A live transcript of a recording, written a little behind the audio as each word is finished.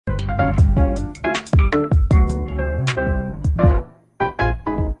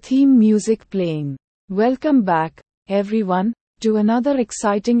Theme music playing. Welcome back, everyone, to another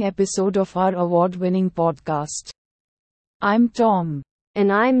exciting episode of our award-winning podcast. I'm Tom.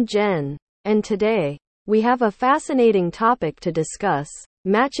 And I'm Jen. And today, we have a fascinating topic to discuss: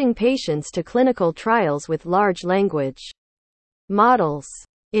 matching patients to clinical trials with large language models.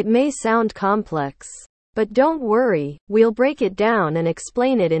 It may sound complex, but don't worry, we'll break it down and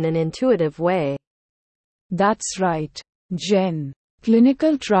explain it in an intuitive way. That's right, Jen.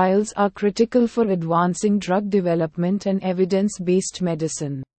 Clinical trials are critical for advancing drug development and evidence-based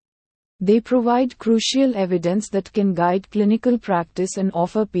medicine. They provide crucial evidence that can guide clinical practice and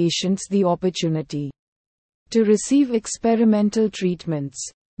offer patients the opportunity to receive experimental treatments.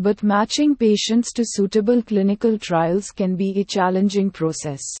 But matching patients to suitable clinical trials can be a challenging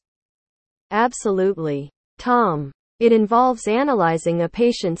process. Absolutely, Tom. It involves analyzing a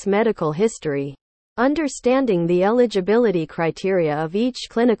patient's medical history, understanding the eligibility criteria of each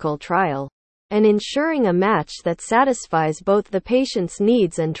clinical trial, and ensuring a match that satisfies both the patient's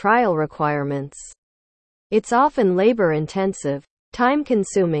needs and trial requirements. It's often labor-intensive,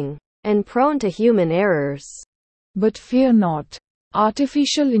 time-consuming, and prone to human errors. But fear not.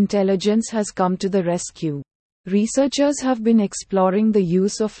 Artificial intelligence has come to the rescue. Researchers have been exploring the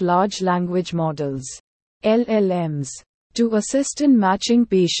use of large language models, LLMs, to assist in matching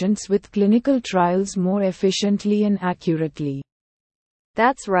patients with clinical trials more efficiently and accurately.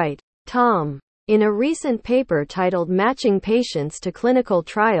 That's right, Tom. In a recent paper titled "Matching Patients to Clinical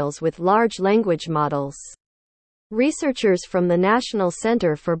Trials with Large Language Models," researchers from the National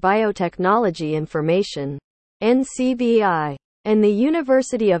Center for Biotechnology Information, NCBI, and the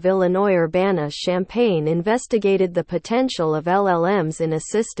University of Illinois Urbana-Champaign investigated the potential of LLMs in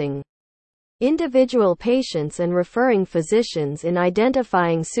assisting individual patients and referring physicians in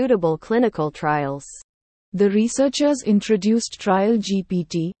identifying suitable clinical trials. The researchers introduced Trial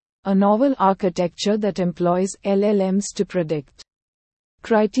GPT, a novel architecture that employs LLMs to predict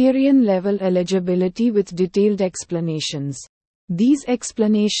criterion-level eligibility with detailed explanations. These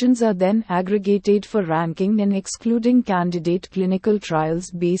explanations are then aggregated for ranking and excluding candidate clinical trials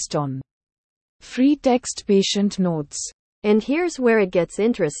based on free text patient notes. And here's where it gets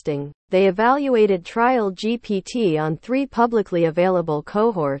interesting. They evaluated Trial GPT on 3 publicly available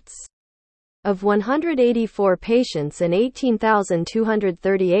cohorts of 184 patients and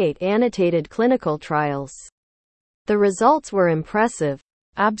 18,238 annotated clinical trials. The results were impressive.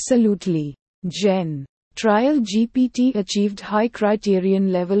 Absolutely, Jen. Trial GPT achieved high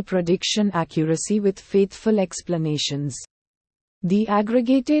criterion-level prediction accuracy with faithful explanations. The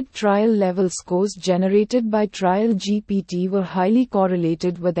aggregated trial-level scores generated by Trial GPT were highly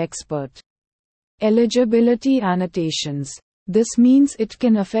correlated with expert eligibility annotations. This means it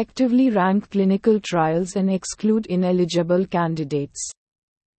can effectively rank clinical trials and exclude ineligible candidates.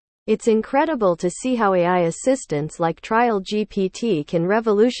 It's incredible to see how AI assistants like Trial GPT can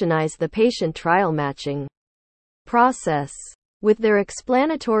revolutionize the patient trial matching process. With their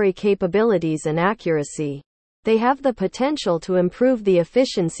explanatory capabilities and accuracy, they have the potential to improve the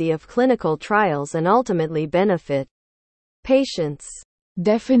efficiency of clinical trials and ultimately benefit patients.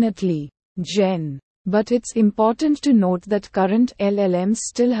 Definitely, Jen. But it's important to note that current LLMs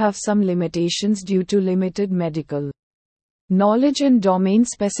still have some limitations due to limited medical knowledge and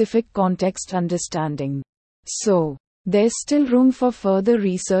domain-specific context understanding. So, there's still room for further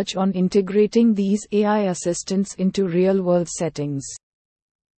research on integrating these AI assistants into real-world settings.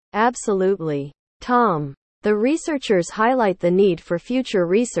 Absolutely, Tom. The researchers highlight the need for future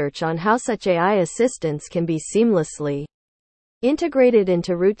research on how such AI assistants can be seamlessly integrated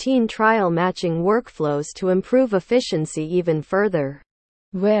into routine trial matching workflows to improve efficiency even further.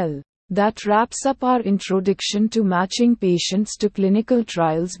 Well, that wraps up our introduction to matching patients to clinical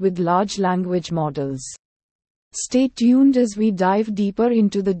trials with large language models. Stay tuned as we dive deeper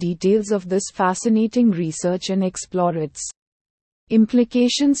into the details of this fascinating research and explore its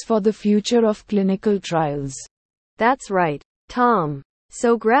implications for the future of clinical trials. That's right, Tom.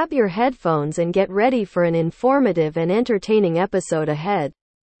 So grab your headphones and get ready for an informative and entertaining episode ahead.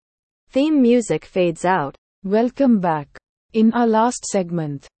 Theme music fades out. Welcome back. In our last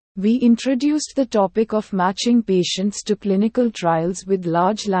segment, we introduced the topic of matching patients to clinical trials with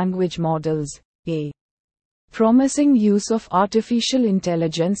large language models, a promising use of artificial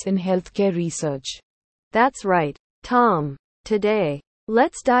intelligence in healthcare research. That's right, Tom. Today,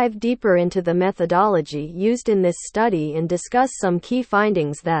 let's dive deeper into the methodology used in this study and discuss some key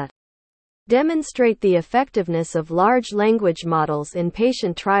findings that demonstrate the effectiveness of large language models in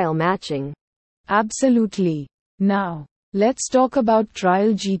patient trial matching. Absolutely. Now, Let's talk about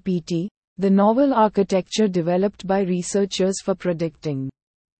Trial GPT, the novel architecture developed by researchers for predicting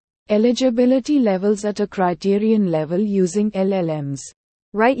eligibility levels at a criterion level using LLMs.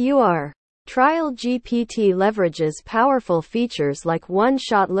 Right you are. Trial GPT leverages powerful features like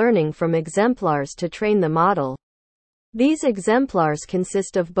one-shot learning from exemplars to train the model. These exemplars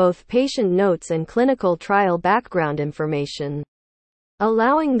consist of both patient notes and clinical trial background information,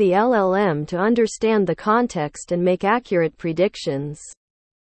 allowing the LLM to understand the context and make accurate predictions.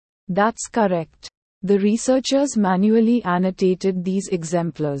 That's correct. The researchers manually annotated these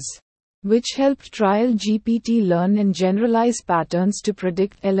exemplars, which helped Trial GPT learn and generalize patterns to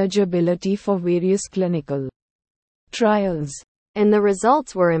predict eligibility for various clinical trials. And the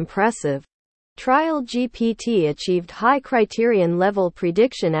results were impressive. Trial GPT achieved high criterion level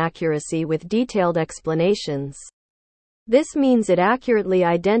prediction accuracy with detailed explanations. This means it accurately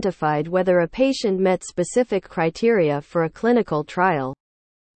identified whether a patient met specific criteria for a clinical trial,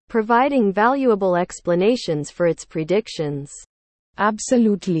 providing valuable explanations for its predictions.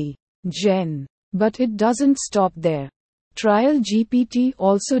 Absolutely, Jen. But it doesn't stop there. Trial GPT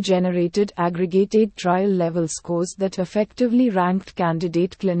also generated aggregated trial level scores that effectively ranked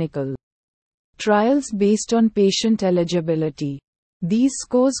candidate clinical trials based on patient eligibility. These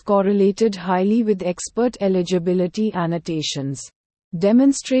scores correlated highly with expert eligibility annotations,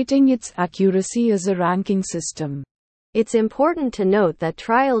 demonstrating its accuracy as a ranking system. It's important to note that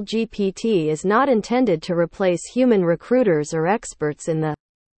Trial GPT is not intended to replace human recruiters or experts in the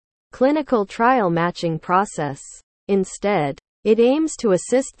clinical trial matching process. Instead, it aims to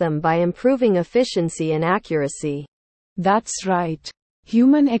assist them by improving efficiency and accuracy. That's right.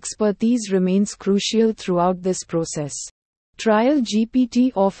 Human expertise remains crucial throughout this process. Trial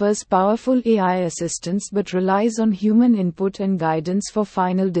GPT offers powerful AI assistance but relies on human input and guidance for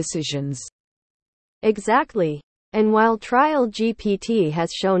final decisions. Exactly. And while Trial GPT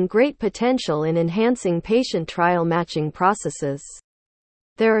has shown great potential in enhancing patient trial matching processes,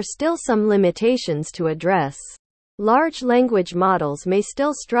 there are still some limitations to address. Large language models may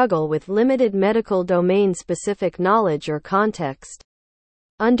still struggle with limited medical domain-specific knowledge or context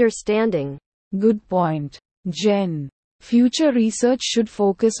understanding. Good point, Jen. Future research should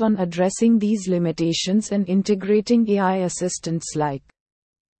focus on addressing these limitations and integrating AI assistants like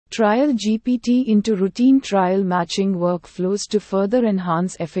Trial GPT into routine trial matching workflows to further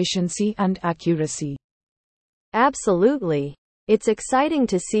enhance efficiency and accuracy. Absolutely. It's exciting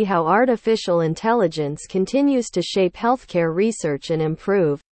to see how artificial intelligence continues to shape healthcare research and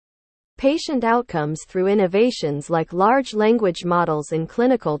improve patient outcomes through innovations like large language models in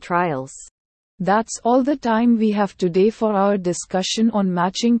clinical trials. That's all the time we have today for our discussion on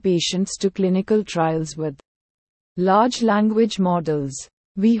matching patients to clinical trials with large language models.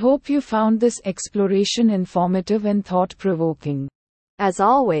 We hope you found this exploration informative and thought-provoking. As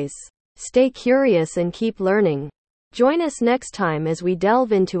always, stay curious and keep learning. Join us next time as we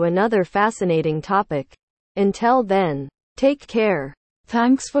delve into another fascinating topic. Until then, take care.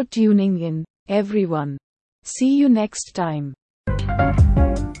 Thanks for tuning in, everyone. See you next time.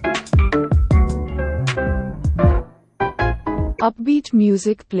 Upbeat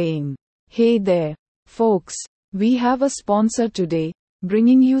music playing. Hey there, folks. We have a sponsor today,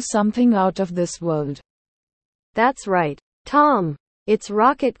 bringing you something out of this world. That's right, Tom. It's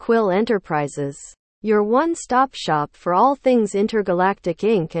Rocket Quill Enterprises, your one-stop shop for all things intergalactic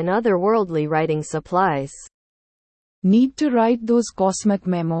ink and otherworldly writing supplies. Need to write those cosmic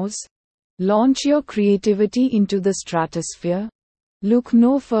memos? Launch your creativity into the stratosphere? Look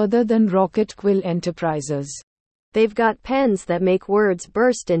no further than Rocket Quill Enterprises. They've got pens that make words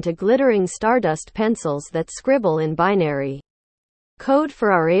burst into glittering stardust, pencils that scribble in binary code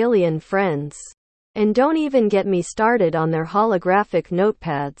for our alien friends. And don't even get me started on their holographic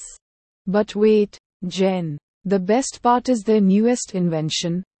notepads. But wait, Jen. The best part is their newest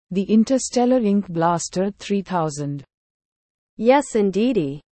invention, the Interstellar Ink Blaster 3000. Yes,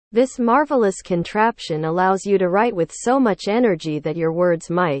 indeedy. This marvelous contraption allows you to write with so much energy that your words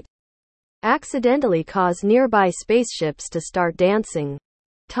might accidentally cause nearby spaceships to start dancing.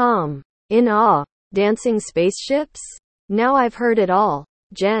 Tom, in awe. Dancing spaceships? Now I've heard it all.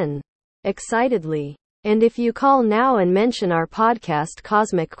 Jen, excitedly. And if you call now and mention our podcast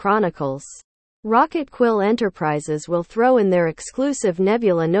Cosmic Chronicles, Rocket Quill Enterprises will throw in their exclusive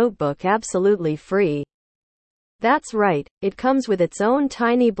Nebula notebook absolutely free. That's right, it comes with its own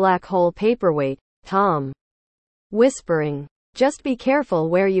tiny black hole paperweight, Tom. Whispering. Just be careful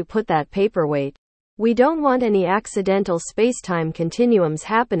where you put that paperweight. We don't want any accidental spacetime continuums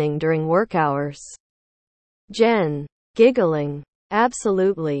happening during work hours. Jen, giggling.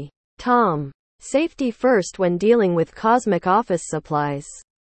 Absolutely. Tom. Safety first when dealing with cosmic office supplies.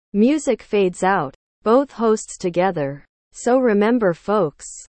 Music fades out. Both hosts together. So remember folks,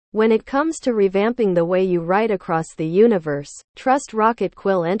 when it comes to revamping the way you write across the universe, trust Rocket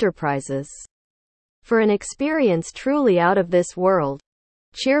Quill Enterprises. For an experience truly out of this world.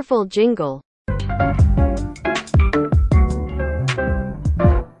 Cheerful jingle.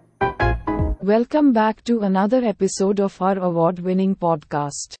 Welcome back to another episode of our award-winning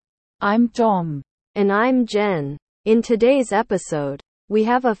podcast. I'm Tom. And I'm Jen. In today's episode, we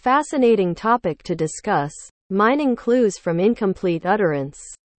have a fascinating topic to discuss: mining clues from incomplete utterance.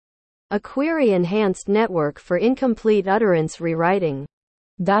 A query-enhanced network for incomplete utterance rewriting.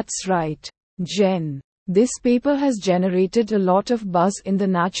 That's right, Jen. This paper has generated a lot of buzz in the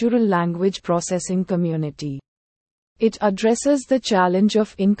natural language processing community. It addresses the challenge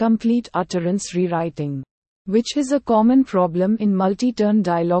of incomplete utterance rewriting, which is a common problem in multi-turn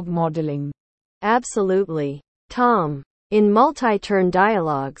dialogue modeling. Absolutely, Tom. In multi-turn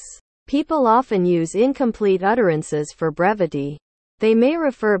dialogues, people often use incomplete utterances for brevity. They may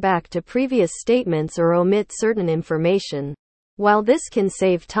refer back to previous statements or omit certain information. While this can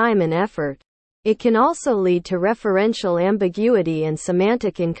save time and effort, it can also lead to referential ambiguity and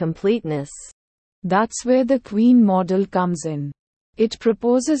semantic incompleteness. That's where the Queen model comes in. It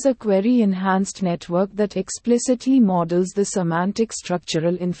proposes a query-enhanced network that explicitly models the semantic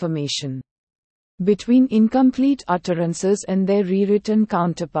structural information between incomplete utterances and their rewritten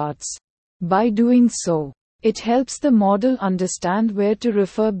counterparts. By doing so, it helps the model understand where to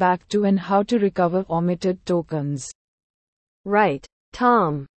refer back to and how to recover omitted tokens. Right,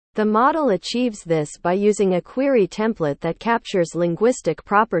 Tom. The model achieves this by using a query template that captures linguistic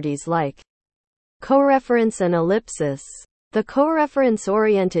properties like coreference and ellipsis. The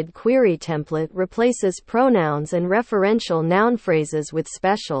coreference-oriented query template replaces pronouns and referential noun phrases with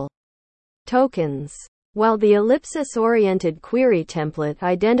special tokens, while the ellipsis-oriented query template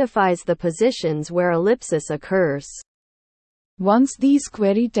identifies the positions where ellipsis occurs. Once these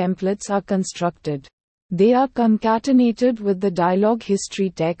query templates are constructed, they are concatenated with the dialogue history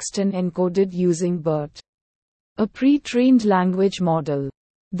text and encoded using BERT, a pre-trained language model.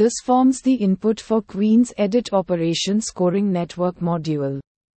 This forms the input for Queen's edit operation scoring network module,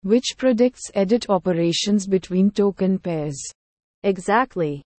 which predicts edit operations between token pairs.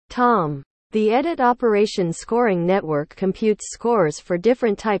 Exactly, Tom. The edit operation scoring network computes scores for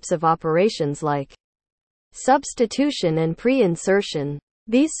different types of operations like substitution and pre-insertion.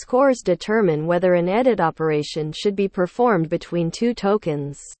 These scores determine whether an edit operation should be performed between two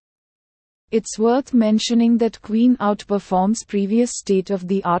tokens. It's worth mentioning that Queen outperforms previous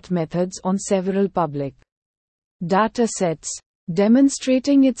state-of-the-art methods on several public datasets,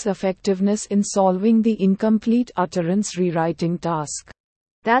 demonstrating its effectiveness in solving the incomplete utterance rewriting task.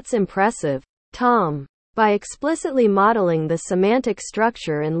 That's impressive, Tom. By explicitly modeling the semantic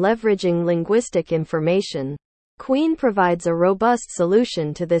structure and leveraging linguistic information, Queen provides a robust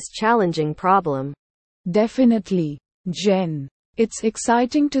solution to this challenging problem. Definitely, Jen. It's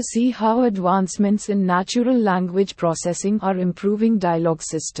exciting to see how advancements in natural language processing are improving dialogue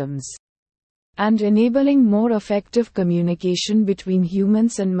systems and enabling more effective communication between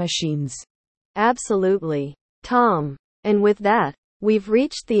humans and machines. Absolutely, Tom. And with that, we've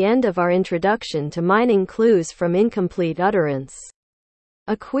reached the end of our introduction to mining clues from incomplete utterance.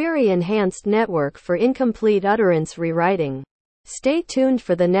 A query-enhanced network for incomplete utterance rewriting. Stay tuned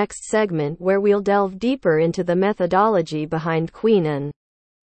for the next segment where we'll delve deeper into the methodology behind Queen and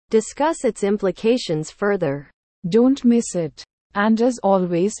discuss its implications further. Don't miss it. And as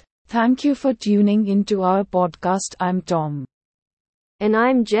always, thank you for tuning into our podcast. I'm Tom. And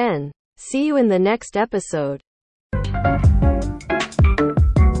I'm Jen. See you in the next episode.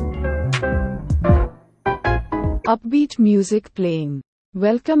 Upbeat music playing.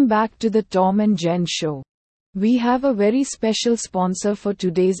 Welcome back to the Tom and Jen show. We have a very special sponsor for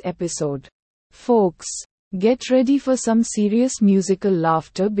today's episode. Folks, get ready for some serious musical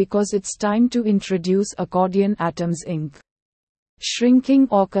laughter because it's time to introduce Accordion Atoms Inc. Shrinking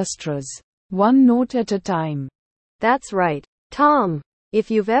orchestras. One note at a time. That's right, Tom. If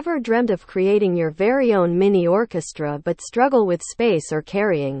you've ever dreamt of creating your very own mini orchestra but struggle with space or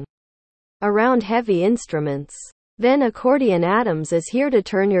carrying around heavy instruments, then Accordion Atoms is here to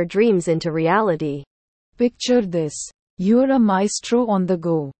turn your dreams into reality. Picture this. You're a maestro on the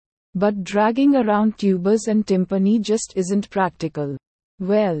go. But dragging around tubas and timpani just isn't practical.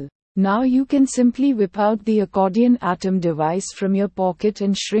 Well, now you can simply whip out the Accordion Atom device from your pocket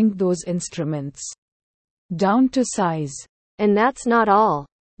and shrink those instruments down to size. And that's not all.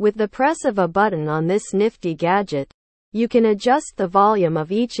 With the press of a button on this nifty gadget, You can adjust the volume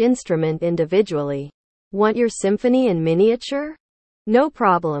of each instrument individually. Want your symphony in miniature? No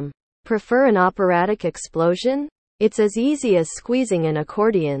problem. Prefer an operatic explosion? It's as easy as squeezing an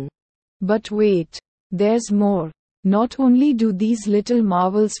accordion. But wait, there's more. Not only do these little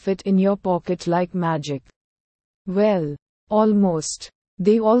marvels fit in your pocket like magic. Well, almost.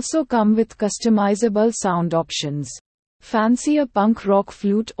 They also come with customizable sound options. Fancy a punk rock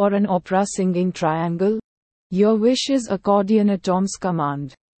flute or an opera singing triangle? Your wish is accordion atom's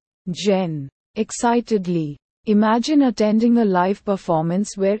command. Jen. Excitedly. Imagine attending a live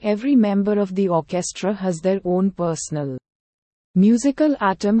performance where every member of the orchestra has their own personal musical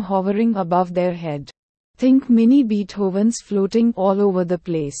atom hovering above their head. Think mini Beethovens floating all over the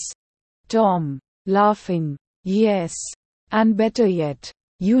place. Tom. Laughing. Yes. And better yet,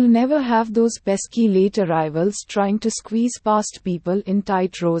 you'll never have those pesky late arrivals trying to squeeze past people in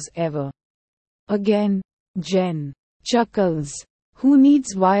tight rows ever again. Jen. Chuckles. Who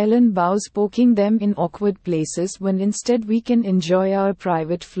needs violin bows poking them in awkward places when instead we can enjoy our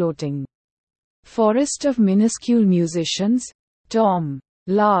private floating forest of minuscule musicians? Tom.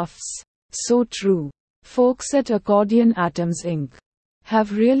 Laughs. So true. Folks at Accordion Atoms Inc.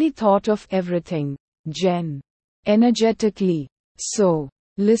 have really thought of everything. Jen. Energetically. So,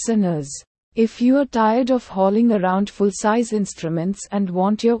 listeners, if you are tired of hauling around full-size instruments and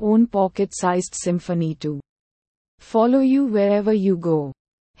want your own pocket-sized symphony to follow you wherever you go,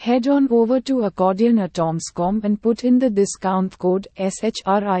 head on over to accordionatomscom and put in the discount code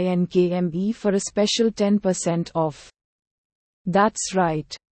SHRINKME for a special 10% off. That's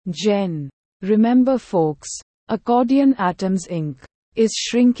right, Jen. Remember folks, Accordion Atoms Inc. is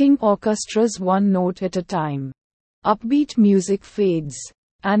shrinking orchestras one note at a time. Upbeat music fades.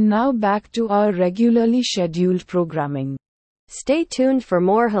 And now back to our regularly scheduled programming. Stay tuned for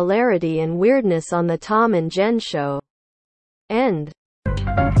more hilarity and weirdness on the Tom and Jen Show. End.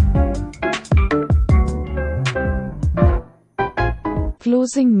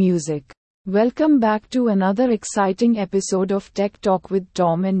 Closing music. Welcome back to another exciting episode of Tech Talk with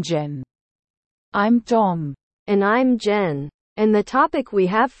Tom and Jen. I'm Tom. And I'm Jen. And the topic we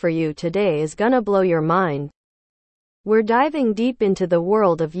have for you today is gonna blow your mind. We're diving deep into the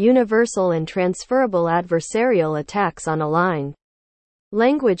world of universal and transferable adversarial attacks on aligned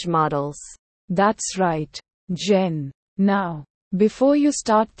language models. That's right, Jen. Now, before you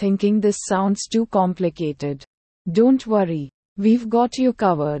start thinking this sounds too complicated, don't worry, we've got you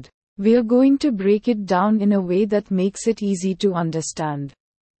covered. We're going to break it down in a way that makes it easy to understand.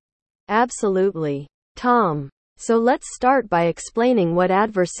 Absolutely, Tom. So let's start by explaining what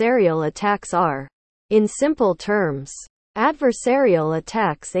adversarial attacks are. In simple terms, adversarial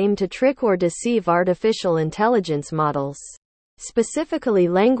attacks aim to trick or deceive artificial intelligence models, specifically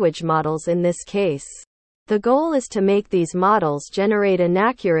language models in this case. The goal is to make these models generate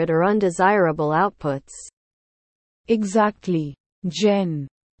inaccurate or undesirable outputs. Exactly, Jen.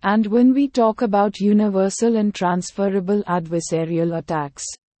 And when we talk about universal and transferable adversarial attacks,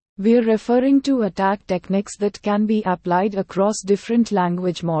 we're referring to attack techniques that can be applied across different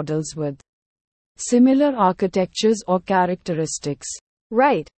language models with similar architectures or characteristics.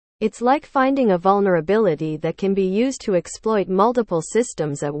 Right. It's like finding a vulnerability that can be used to exploit multiple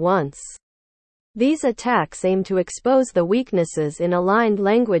systems at once. These attacks aim to expose the weaknesses in aligned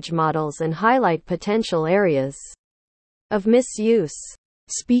language models and highlight potential areas of misuse.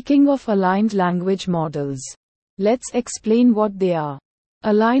 Speaking of aligned language models, let's explain what they are.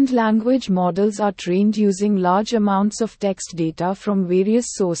 Aligned language models are trained using large amounts of text data from various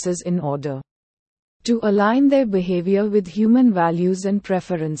sources in order to align their behavior with human values and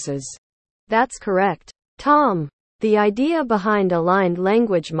preferences. That's correct, Tom. The idea behind aligned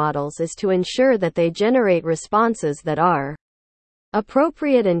language models is to ensure that they generate responses that are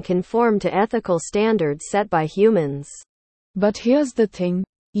appropriate and conform to ethical standards set by humans. But here's the thing,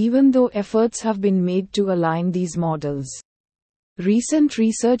 even though efforts have been made to align these models, recent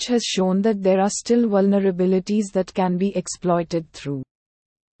research has shown that there are still vulnerabilities that can be exploited through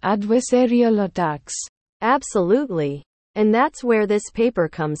adversarial attacks. Absolutely. And that's where this paper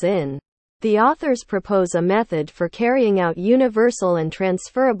comes in. The authors propose a method for carrying out universal and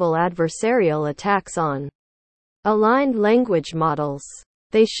transferable adversarial attacks on aligned language models.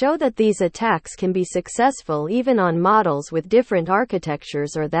 They show that these attacks can be successful even on models with different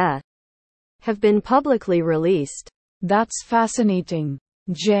architectures or that have been publicly released. That's fascinating,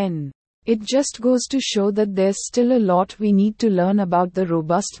 Jen. It just goes to show that there's still a lot we need to learn about the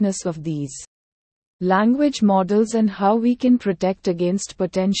robustness of these language models and how we can protect against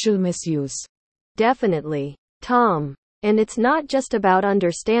potential misuse. Definitely, Tom. And it's not just about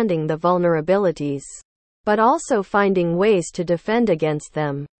understanding the vulnerabilities. but also finding ways to defend against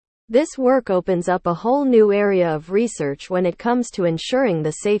them. This work opens up a whole new area of research when it comes to ensuring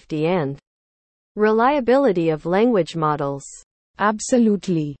the safety and reliability of language models.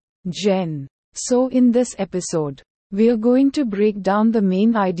 Absolutely, Jen. So in this episode, we are going to break down the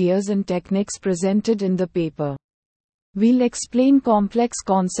main ideas and techniques presented in the paper. We'll explain complex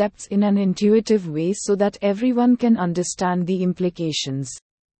concepts in an intuitive way so that everyone can understand the implications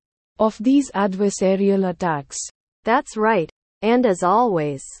of these adversarial attacks. That's right. And as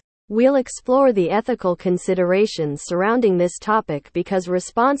always, we'll explore the ethical considerations surrounding this topic because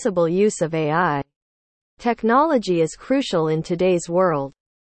responsible use of AI technology is crucial in today's world.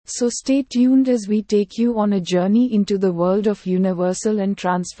 So stay tuned as we take you on a journey into the world of universal and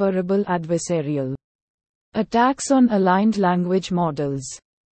transferable adversarial attacks on aligned language models.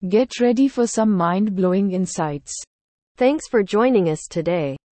 Get ready for some mind-blowing insights. Thanks for joining us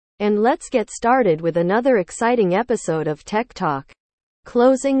today. And let's get started with another exciting episode of Tech Talk.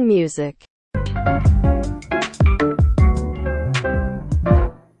 Closing music.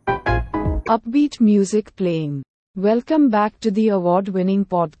 Upbeat music playing. Welcome back to the award-winning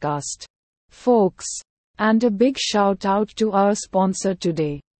podcast, folks. And a big shout out to our sponsor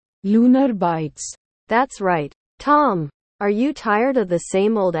today, Lunar Bytes. That's right. Tom, are you tired of the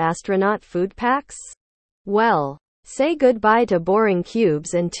same old astronaut food packs? Well, say goodbye to boring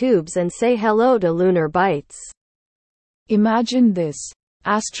cubes and tubes and say hello to Lunar Bytes. Imagine this.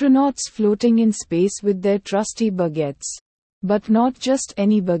 Astronauts floating in space with their trusty baguettes. But not just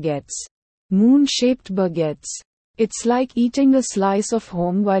any baguettes. Moon-shaped baguettes. It's like eating a slice of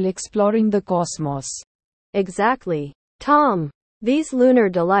home while exploring the cosmos. Exactly. Tom, these lunar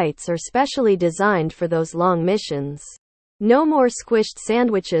delights are specially designed for those long missions. No more squished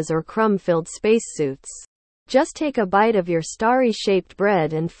sandwiches or crumb-filled spacesuits. Just take a bite of your starry-shaped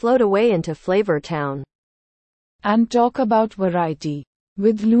bread and float away into Flavor Town. And talk about variety.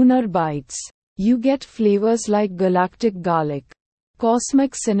 With Lunar Bytes, you get flavors like galactic garlic,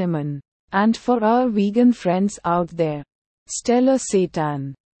 cosmic cinnamon, and for our vegan friends out there, stellar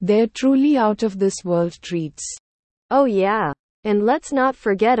seitan. They're truly out of this world treats. Oh yeah. And let's not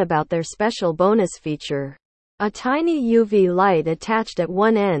forget about their special bonus feature. A tiny UV light attached at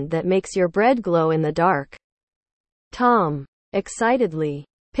one end that makes your bread glow in the dark. Tom, excitedly,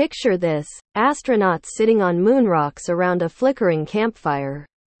 picture this, astronauts sitting on moon rocks around a flickering campfire.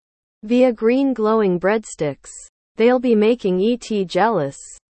 Via green glowing breadsticks. They'll be making ET jealous.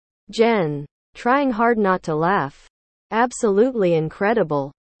 Jen, trying hard not to laugh. Absolutely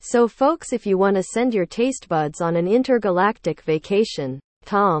incredible. So folks, if you want to send your taste buds on an intergalactic vacation,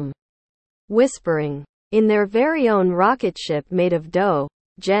 Tom, whispering, in their very own rocket ship made of dough,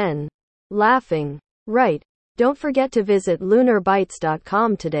 Jen, laughing, right. Don't forget to visit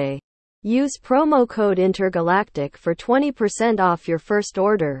lunarbytes.com today. Use promo code INTERGALACTIC for 20% off your first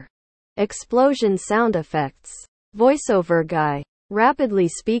order. Explosion sound effects. Voiceover guy. Rapidly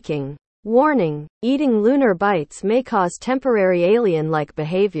speaking. Warning, eating Lunar Bytes may cause temporary alien-like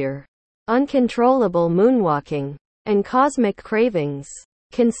behavior, uncontrollable moonwalking, and cosmic cravings.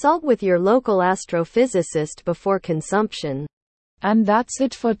 Consult with your local astrophysicist before consumption. And that's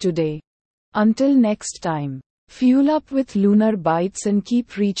it for today. Until next time, fuel up with Lunar Bytes and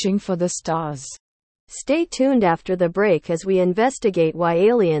keep reaching for the stars. Stay tuned after the break as we investigate why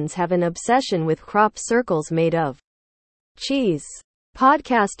aliens have an obsession with crop circles made of cheese.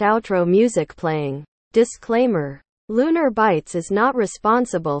 Podcast outro music playing. Disclaimer. Lunar Bytes is not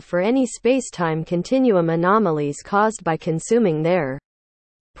responsible for any space-time continuum anomalies caused by consuming their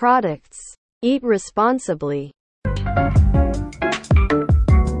products. Eat responsibly.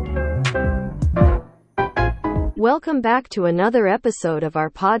 Welcome back to another episode of our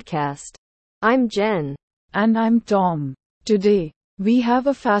podcast. I'm Jen. And I'm Tom. Today, we have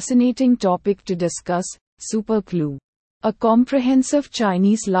a fascinating topic to discuss, SuperCLUE. A comprehensive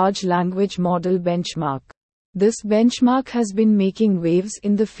Chinese large language model benchmark. This benchmark has been making waves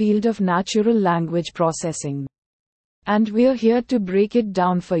in the field of natural language processing. And we're here to break it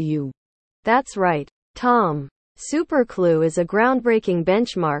down for you. That's right, Tom. SuperCLUE is a groundbreaking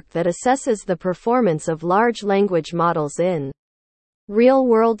benchmark that assesses the performance of large language models in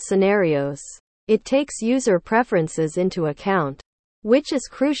real-world scenarios. It takes user preferences into account, which is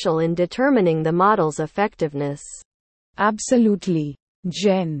crucial in determining the model's effectiveness. Absolutely,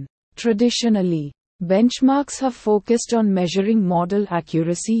 Jen. Traditionally, benchmarks have focused on measuring model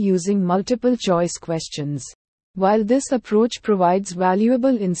accuracy using multiple choice questions. While this approach provides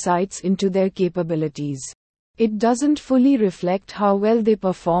valuable insights into their capabilities, it doesn't fully reflect how well they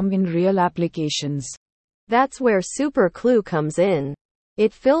perform in real applications. That's where SuperCLUE comes in.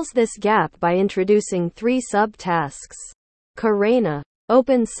 It fills this gap by introducing 3 subtasks. Karena,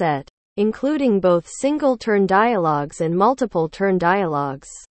 open set, including both single-turn dialogues and multiple-turn dialogues.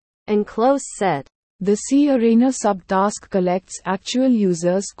 And close set. The C-Arena subtask collects actual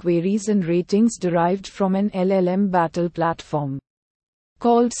users' queries and ratings derived from an LLM battle platform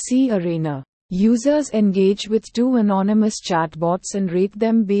called C-Arena. Users engage with 2 anonymous chatbots and rate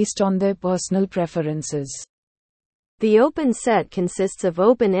them based on their personal preferences. The open set consists of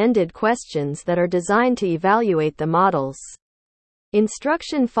open-ended questions that are designed to evaluate the model's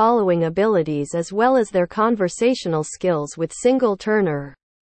instruction following abilities as well as their conversational skills with single-turn or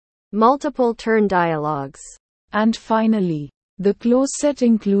multiple-turn dialogues. And finally, the close set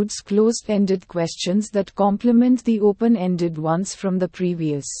includes closed-ended questions that complement the open-ended ones from the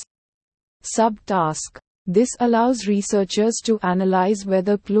previous subtask. This allows researchers to analyze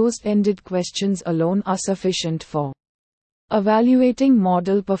whether closed-ended questions alone are sufficient for evaluating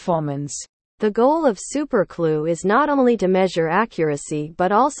model performance. The goal of SuperCLUE is not only to measure accuracy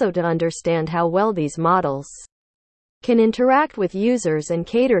but also to understand how well these models can interact with users and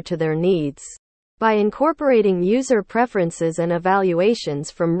cater to their needs. By incorporating user preferences and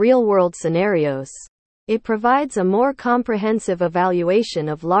evaluations from real-world scenarios, it provides a more comprehensive evaluation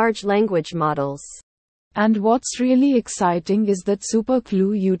of large language models. And what's really exciting is that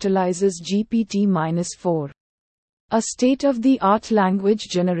SuperCLUE utilizes GPT-4, a state-of-the-art language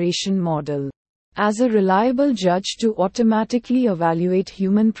generation model, as a reliable judge to automatically evaluate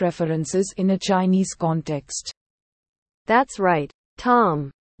human preferences in a Chinese context. That's right,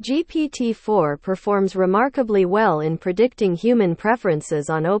 Tom. GPT-4 performs remarkably well in predicting human preferences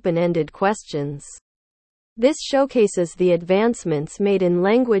on open-ended questions. This showcases the advancements made in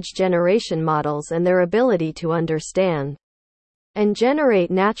language generation models and their ability to understand and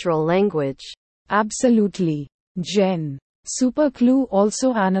generate natural language. Absolutely, Jen. SuperCLUE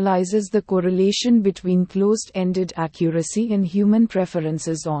also analyzes the correlation between closed-ended accuracy and human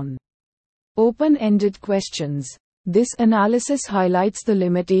preferences on open-ended questions. This analysis highlights the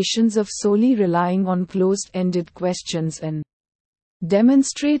limitations of solely relying on closed-ended questions and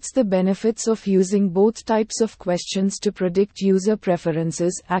demonstrates the benefits of using both types of questions to predict user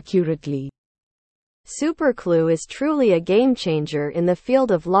preferences accurately. SuperCLUE is truly a game-changer in the field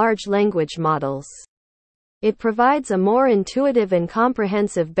of large language models. It provides a more intuitive and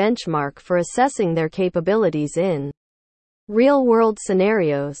comprehensive benchmark for assessing their capabilities in real-world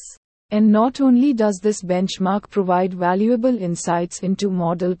scenarios. And not only does this benchmark provide valuable insights into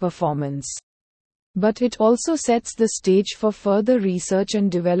model performance, but it also sets the stage for further research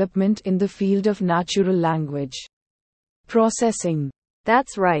and development in the field of natural language processing.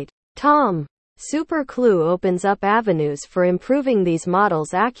 That's right, Tom. SuperCLUE opens up avenues for improving these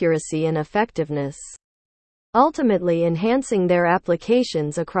models' accuracy and effectiveness, ultimately enhancing their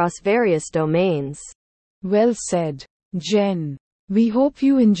applications across various domains. Well said, Jen. We hope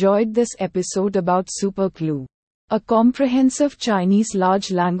you enjoyed this episode about SuperCLUE, a comprehensive Chinese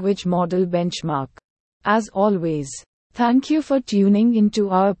large language model benchmark. As always, thank you for tuning into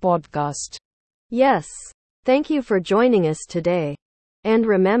our podcast. Yes, thank you for joining us today. And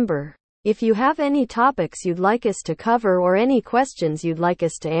remember, if you have any topics you'd like us to cover or any questions you'd like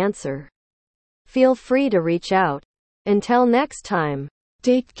us to answer, feel free to reach out. Until next time,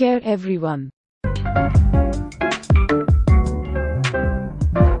 take care, everyone.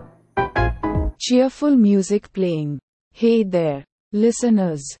 Cheerful music playing. Hey there,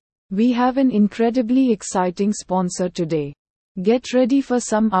 listeners. We have an incredibly exciting sponsor today. Get ready for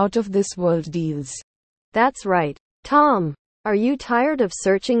some out-of-this-world deals. That's right, Tom. Are you tired of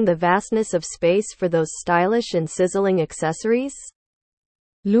searching the vastness of space for those stylish and sizzling accessories?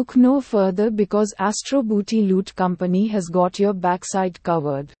 Look no further because Astro Booty Loot Company has got your backside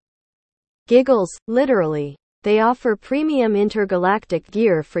covered. Giggles, literally. They offer premium intergalactic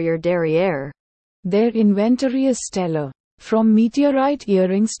gear for your derriere. Their inventory is stellar. From meteorite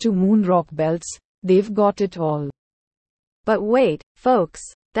earrings to moon rock belts, they've got it all. But wait, folks,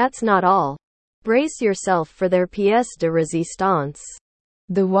 that's not all. Brace yourself for their pièce de résistance.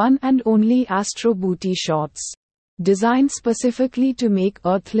 The one and only Astro Booty shorts. Designed specifically to make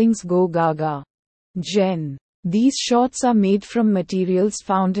Earthlings go gaga. Jen. These shorts are made from materials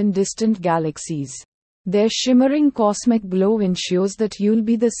found in distant galaxies. Their shimmering cosmic glow ensures that you'll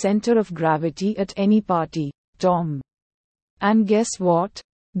be the center of gravity at any party, Tom. And guess what?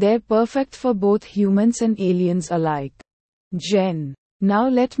 They're perfect for both humans and aliens alike. Jen. Now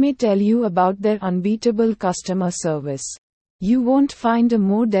let me tell you about their unbeatable customer service. You won't find a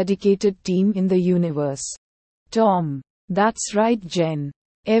more dedicated team in the universe. Tom. That's right, Jen.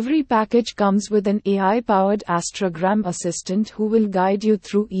 Every package comes with an AI-powered astrogram assistant who will guide you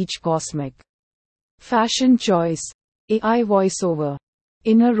through each cosmic fashion choice. AI voiceover.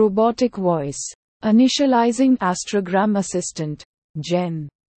 In a robotic voice. Initializing astrogram assistant. Jen.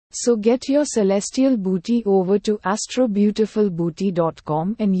 So get your celestial booty over to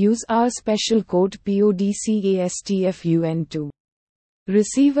astrobeautifulbooty.com and use our special code PODCASTFUN to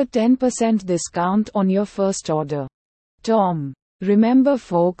receive a 10% discount on your first order. Tom. Remember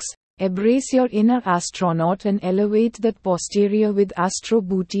folks, embrace your inner astronaut and elevate that posterior with Astro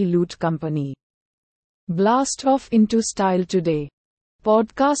Booty Loot Company. Blast off into style today.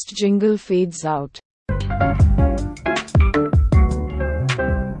 Podcast jingle fades out.